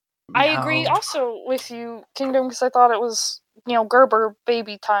I agree also with you, Kingdom, because I thought it was, Gerber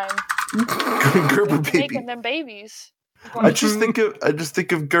baby time. Gerber baby. Making them babies. But I just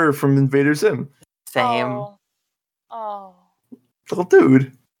think of Gur from Invader Zim. Same. Oh. Little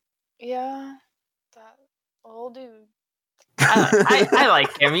dude. Yeah. That little dude. I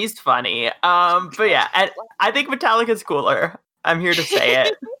like him. He's funny. But yeah, I think Metallica's cooler. I'm here to say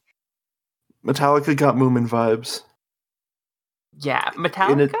it. Metallica got Moomin vibes. Yeah,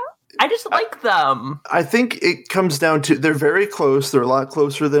 Metallica? I just like them. I think it comes down to, they're very close. They're a lot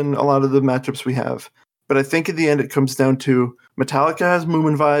closer than a lot of the matchups we have. But I think in the end it comes down to Metallica has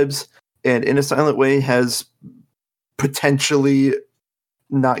Moomin vibes, and In a Silent Way has potentially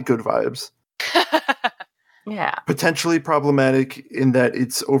not good vibes. Yeah. Potentially problematic in that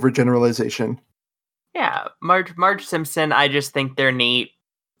it's overgeneralization. Yeah. Marge Simpson, I just think they're neat.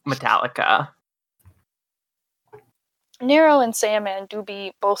 Metallica. Nero and Sandman do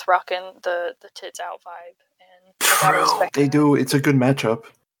be both rocking the tits out vibe. And they do. It's a good matchup.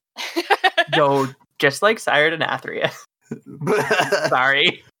 Yo, just like Sired and Athreus.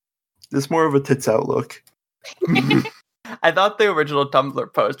 Sorry. It's more of a tits out look. I thought the original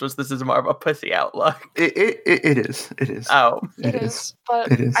Tumblr post was this is more of a pussy outlook. It is. It is. Oh. It is.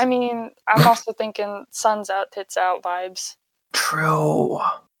 But, It is. I mean, I'm also thinking sun's out, tits out vibes. True.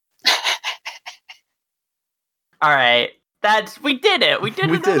 Alright. We did it. We did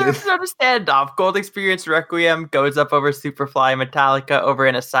another episode of Standoff. Gold Experience Requiem goes up over Superfly Metallica over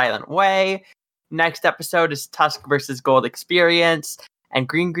In a Silent Way. Next episode is Tusk versus Gold Experience. And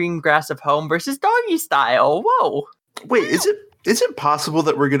Green Grass of Home versus Doggy Style. Whoa. Wait, is it possible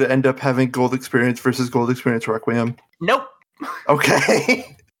that we're going to end up having Gold Experience versus Gold Experience Requiem? Nope.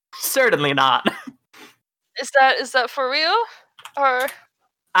 Okay. Certainly not. Is that for real? Or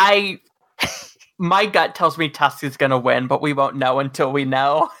my gut tells me Tusk is going to win, but we won't know until we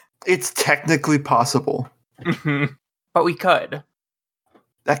know. It's technically possible. But we could.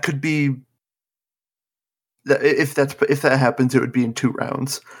 That could be. If that happens, it would be in 2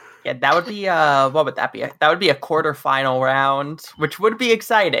 rounds. Yeah, that would be what would that be? That would be a quarterfinal round, which would be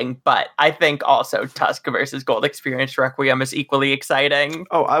exciting, but I think also Tusk versus Gold Experience Requiem is equally exciting.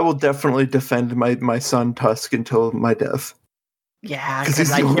 Oh, I will definitely defend my son Tusk until my death. Yeah, because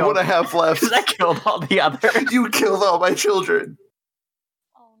he's the only one I have left. I killed all the others. You killed all my children.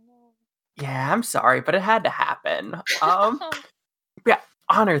 Oh no. Yeah, I'm sorry, but it had to happen. Yeah,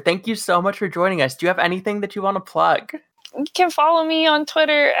 Honor, thank you so much for joining us. Do you have anything that you want to plug? You can follow me on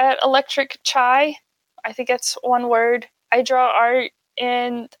Twitter at Electric Chai. I think that's one word. I draw art,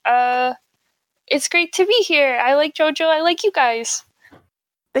 and it's great to be here. I like JoJo. I like you guys.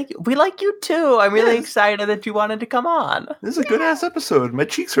 Thank you. We like you too. I'm really excited that you wanted to come on. This is a good ass episode. My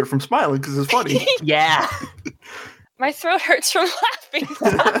cheeks hurt from smiling because it's funny. Yeah. My throat hurts from laughing.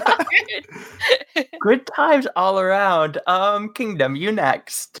 Good times all around. Kingdom, you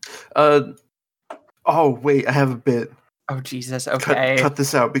next. Oh wait, I have a bit. Oh Jesus, okay. Cut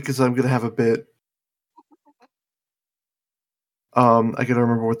this out because I'm gonna have a bit. I gotta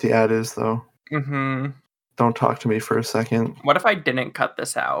remember what the ad is though. Mm-hmm. Don't talk to me for a second. What if I didn't cut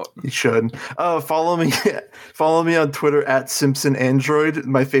this out? You should. Follow me on Twitter at SimpsonAndroid,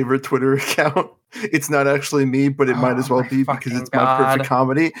 my favorite Twitter account. It's not actually me, but it might as well be because it's my perfect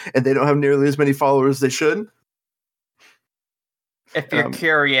comedy, and they don't have nearly as many followers as they should. If you're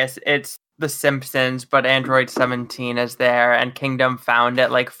curious, it's The Simpsons, but Android 17 is there, and Kingdom found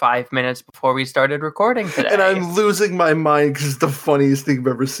it like 5 minutes before we started recording today. And I'm losing my mind because it's the funniest thing I've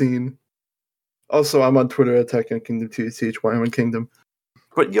ever seen. Also, I'm on Twitter at TechKingdom, THYM Kingdom.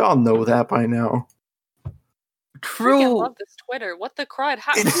 But y'all know that by now. True. I love this Twitter. What the crud?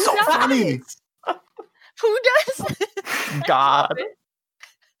 It's so funny. Who does? God.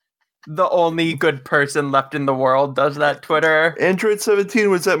 The only good person left in the world does that Twitter. Android 17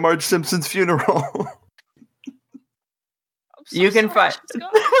 was at Marge Simpson's funeral. You can find.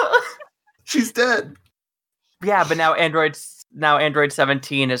 She's dead. Yeah, but now Android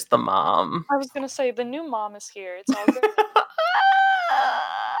 17 is the mom. I was gonna say the new mom is here. It's all good.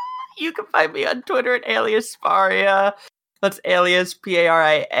 You can find me on Twitter at alias Sparia. That's alias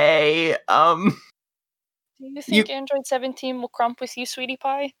Paria. Do you think Android 17 will crump with you, sweetie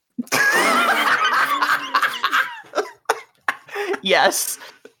pie? Yes.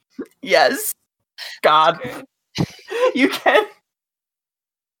 God. Okay. You can.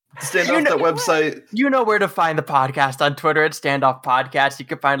 Standoff that wwebsite. You know where to find the podcast on Twitter at Standoff Podcast. You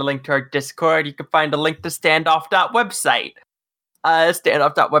can find a link to our Discord. You can find a link to standoff.website.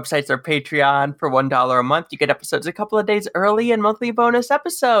 Standoff.website's our Patreon for $1 a month. You get episodes a couple of days early and monthly bonus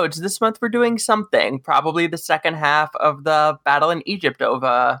episodes. This month we're doing something. Probably the second half of the Battle in Egypt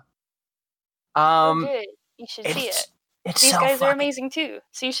OVA. Good. You should see it. These guys are amazing too.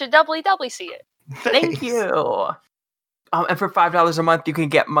 So you should doubly see it. Thank you. And for $5 a month, you can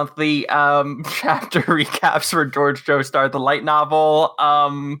get monthly chapter recaps for George Joestar, the light novel.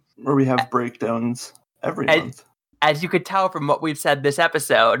 Where we have breakdowns every month. As you could tell from what we've said this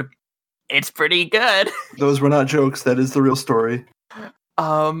episode, it's pretty good. Those were not jokes. That is the real story.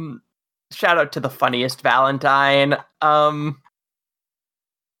 Shout out to the funniest Valentine.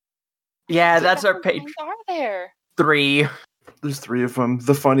 Yeah, that's our page. Are there 3? There's 3 of them.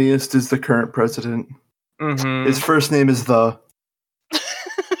 The funniest is the current president. Mm-hmm. His first name is the.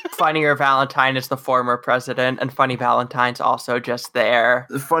 Funnier Valentine is the former president, and Funny Valentine's also just there.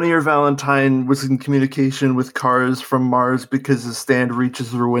 The Funnier Valentine was in communication with cars from Mars because his stand reaches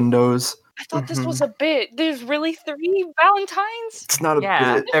through windows. I thought this was a bit. There's really 3 Valentines? It's not a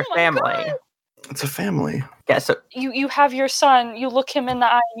bit. They're family. God. It's a family. Yeah, so you have your son, you look him in the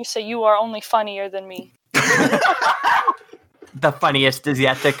eye and you say, "You are only funnier than me." the funniest is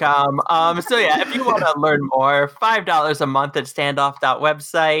yet to come. So yeah, if you want to learn more, $5 a month at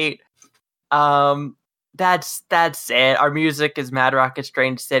standoff.website. That's it. Our music is Mad Rocket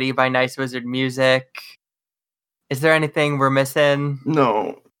Strange City by Nice Wizard Music. Is there anything we're missing?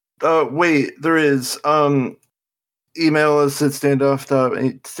 No. Wait, there is. Email us at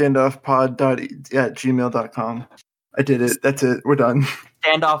standoffpod@gmail.com. I did it. That's it. We're done.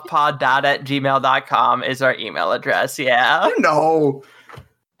 Standoffpod@gmail.com is our email address. Yeah. No.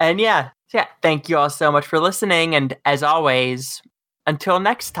 And yeah. Thank you all so much for listening. And as always, until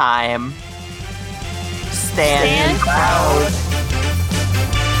next time, stand proud.